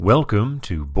Welcome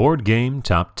to Board Game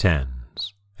Top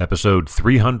Tens, episode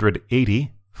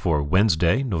 380 for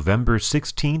Wednesday, November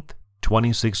 16th,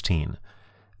 2016.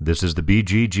 This is the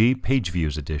BGG Page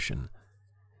Views edition.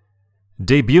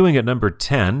 Debuting at number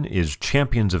 10 is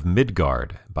Champions of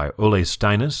Midgard by Ole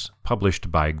Steinnes,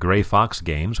 published by Grey Fox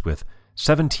Games with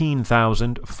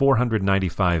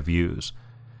 17,495 views.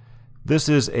 This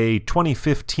is a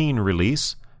 2015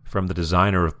 release from the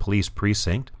designer of Police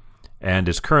Precinct and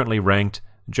is currently ranked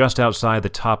just outside the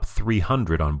top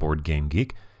 300 on Board Game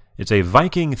Geek. It's a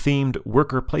Viking-themed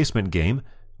worker placement game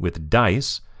with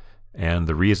dice, and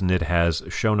the reason it has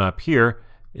shown up here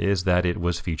is that it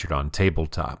was featured on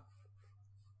Tabletop.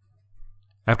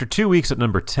 After 2 weeks at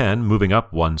number 10, moving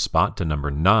up one spot to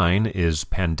number 9 is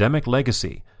Pandemic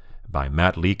Legacy by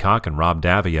Matt Leacock and Rob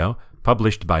Davio,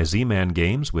 published by Z-Man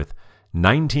Games with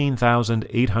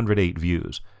 19,808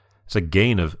 views. It's a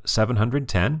gain of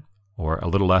 710, or a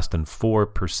little less than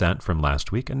 4% from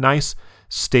last week. A nice,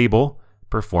 stable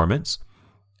performance.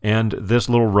 And this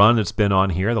little run it's been on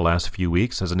here the last few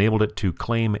weeks has enabled it to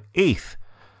claim 8th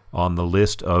on the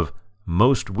list of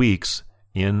most weeks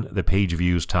in the Page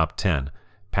Views Top 10,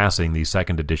 passing the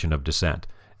second edition of Descent.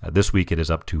 This week it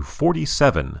is up to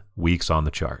 47 weeks on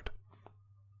the chart.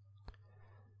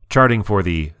 Charting for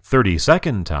the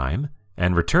 32nd time,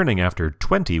 and returning after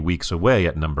 20 weeks away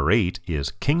at number 8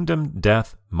 is Kingdom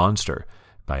Death Monster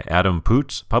by Adam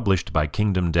Poots, published by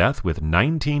Kingdom Death with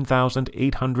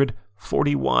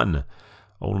 19,841.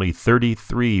 Only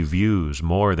 33 views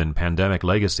more than Pandemic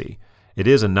Legacy. It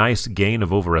is a nice gain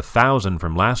of over 1,000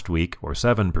 from last week, or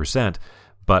 7%,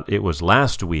 but it was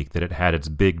last week that it had its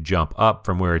big jump up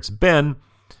from where it's been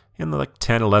in the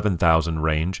 10,000-11,000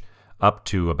 range up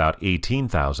to about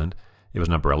 18,000. It was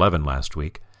number 11 last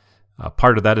week.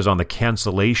 Part of that is on the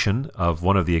cancellation of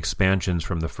one of the expansions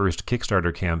from the first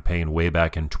Kickstarter campaign way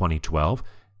back in 2012,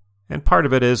 and part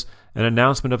of it is an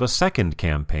announcement of a second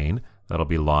campaign that'll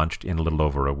be launched in a little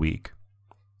over a week.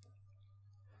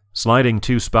 Sliding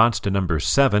 2 spots to number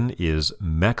 7 is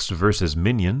Mechs vs.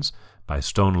 Minions by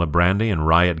Stone LeBrandy and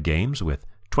Riot Games with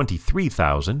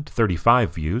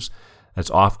 23,035 views. That's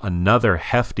off another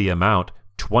hefty amount,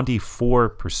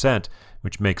 24%,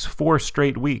 which makes 4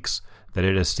 straight weeks that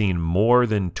it has seen more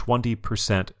than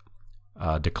 20%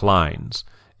 declines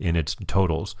in its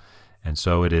totals. And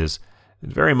so it is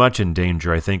very much in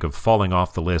danger, I think, of falling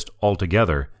off the list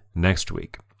altogether next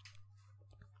week.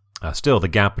 Still, the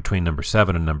gap between number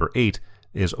 7 and number 8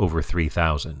 is over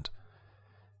 3,000.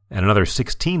 And another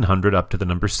 1,600 up to the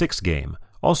number 6 game,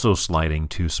 also sliding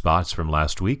 2 spots from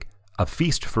last week, A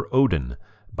Feast for Odin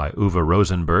by Uwe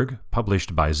Rosenberg,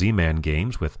 published by Z-Man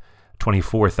Games with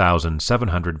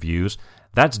 24,700 views.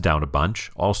 That's down a bunch,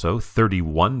 also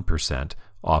 31%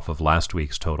 off of last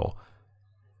week's total.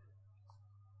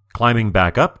 Climbing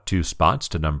back up 2 spots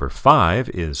to number 5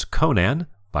 is Conan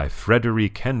by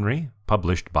Frederic Henry,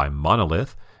 published by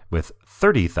Monolith, with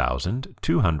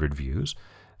 30,200 views.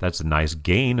 That's a nice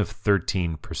gain of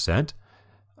 13%,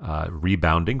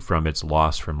 rebounding from its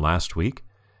loss from last week.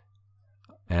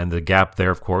 And the gap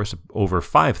there, of course, over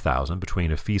 5,000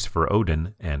 between A Feast for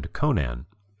Odin and Conan.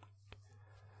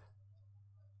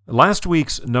 Last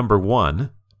week's number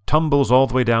 1 tumbles all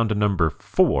the way down to number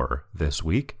 4 this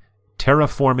week,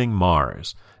 Terraforming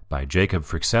Mars by Jacob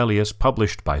Frixelius,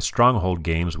 published by Stronghold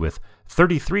Games with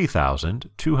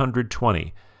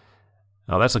 33,220.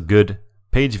 Now that's a good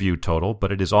page view total,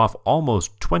 but it is off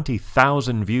almost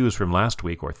 20,000 views from last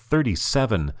week, or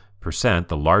 37%,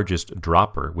 the largest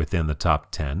dropper within the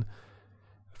top 10.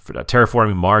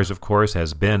 Terraforming Mars, of course,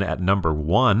 has been at number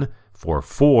 1 for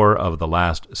 4 of the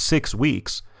last 6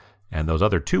 weeks, and those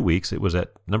other 2 weeks it was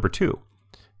at number 2.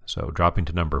 So dropping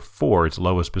to number 4, its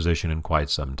lowest position in quite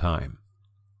some time.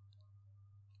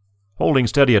 Holding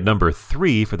steady at number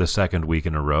 3 for the second week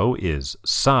in a row is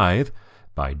Scythe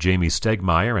by Jamie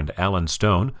Stegmaier and Alan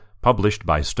Stone, published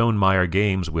by Stonemaier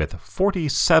Games with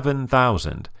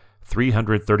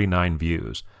 47,339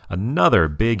 views. Another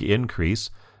big increase,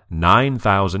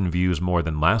 9,000 views more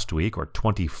than last week, or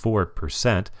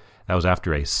 24%. That was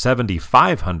after a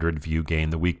 7,500 view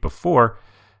gain the week before,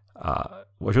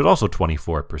 which was also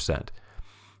 24%.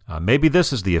 Maybe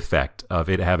this is the effect of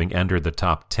it having entered the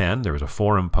top 10. There was a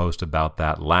forum post about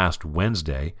that last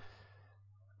Wednesday,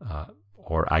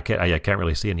 or I can't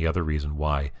really see any other reason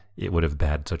why it would have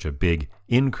had such a big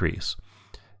increase.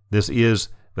 This is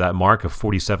that mark of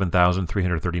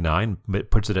 47,339. It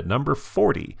puts it at number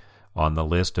 40 on the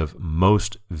list of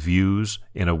most views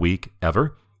in a week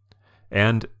ever.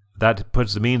 And that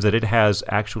means that it has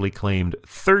actually claimed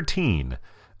 13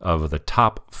 of the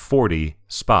top 40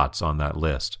 spots on that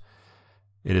list.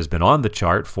 It has been on the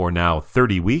chart for now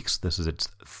 30 weeks. This is its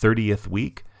 30th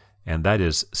week, and that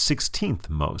is 16th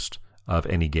most of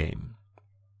any game.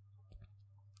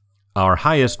 Our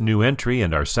highest new entry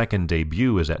and our second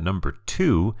debut is at number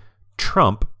 2,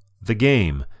 Trump the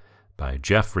Game, by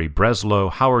Jeffrey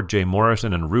Breslow, Howard J.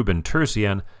 Morrison, and Ruben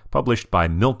Terzian, published by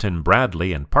Milton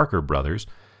Bradley and Parker Brothers,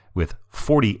 with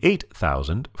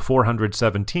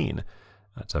 48,417.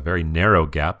 That's a very narrow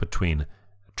gap between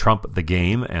Trump the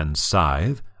Game and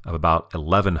Scythe of about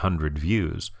 1,100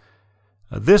 views.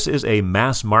 This is a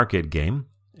mass market game.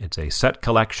 It's a set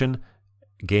collection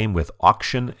game with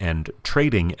auction and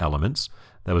trading elements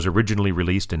that was originally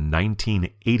released in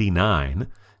 1989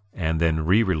 and then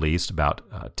re-released about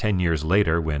 10 years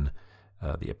later when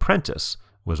The Apprentice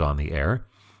was on the air.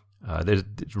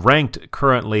 It's ranked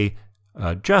currently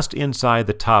just inside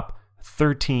the top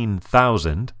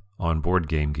 13,000 on Board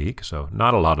Game Geek, so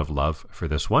not a lot of love for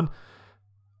this one,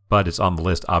 but it's on the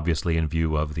list obviously in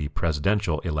view of the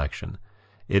presidential election.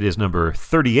 It is number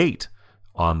 38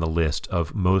 on the list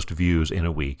of most views in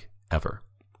a week ever.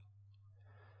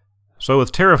 So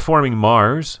with Terraforming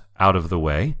Mars out of the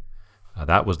way,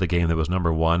 that was the game that was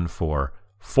number 1 for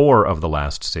 4 of the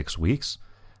last 6 weeks.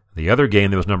 The other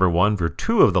game that was number 1 for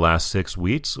 2 of the last 6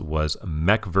 weeks was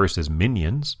Mech vs.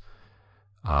 Minions.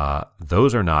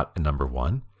 Those are not number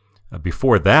 1.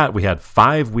 Before that, we had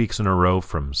 5 weeks in a row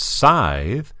from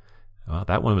Scythe.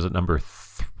 That one was at number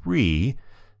 3.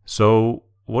 So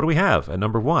what do we have at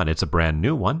number 1? It's a brand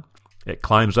new one. It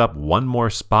climbs up one more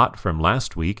spot from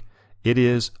last week. It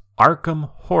is Arkham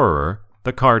Horror,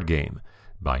 the card game,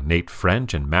 by Nate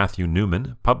French and Matthew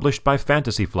Newman, published by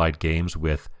Fantasy Flight Games,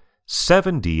 with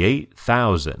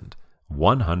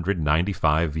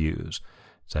 78,195 views.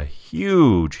 It's a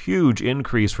huge, huge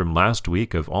increase from last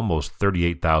week of almost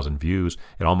 38,000 views.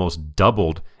 It almost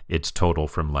doubled its total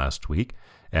from last week,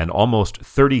 and almost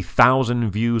 30,000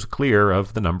 views clear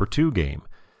of the number 2 game.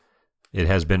 It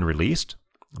has been released.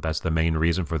 That's the main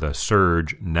reason for the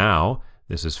surge now.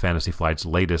 This is Fantasy Flight's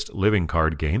latest living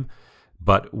card game.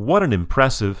 But what an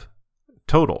impressive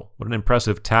total. What an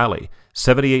impressive tally.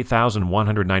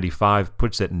 78,195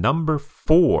 puts it number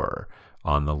 4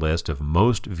 on the list of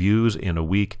most views in a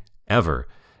week ever.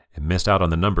 It missed out on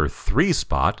the number 3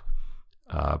 spot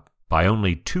by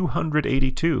only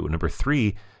 282. Number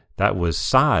 3, that was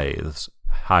Scythe's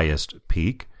highest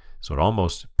peak, so it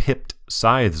almost pipped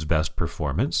Scythe's best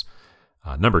performance.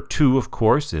 Number 2, of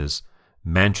course, is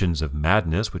Mansions of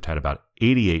Madness, which had about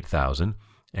 88,000,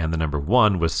 and the number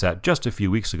 1 was set just a few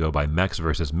weeks ago by Mechs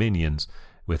vs. Minions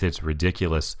with its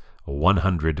ridiculous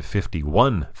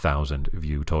 151,000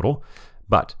 view total.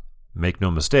 But make no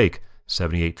mistake,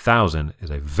 78,000 is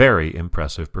a very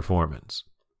impressive performance.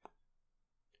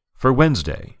 For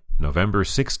Wednesday, November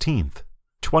 16th,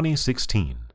 2016.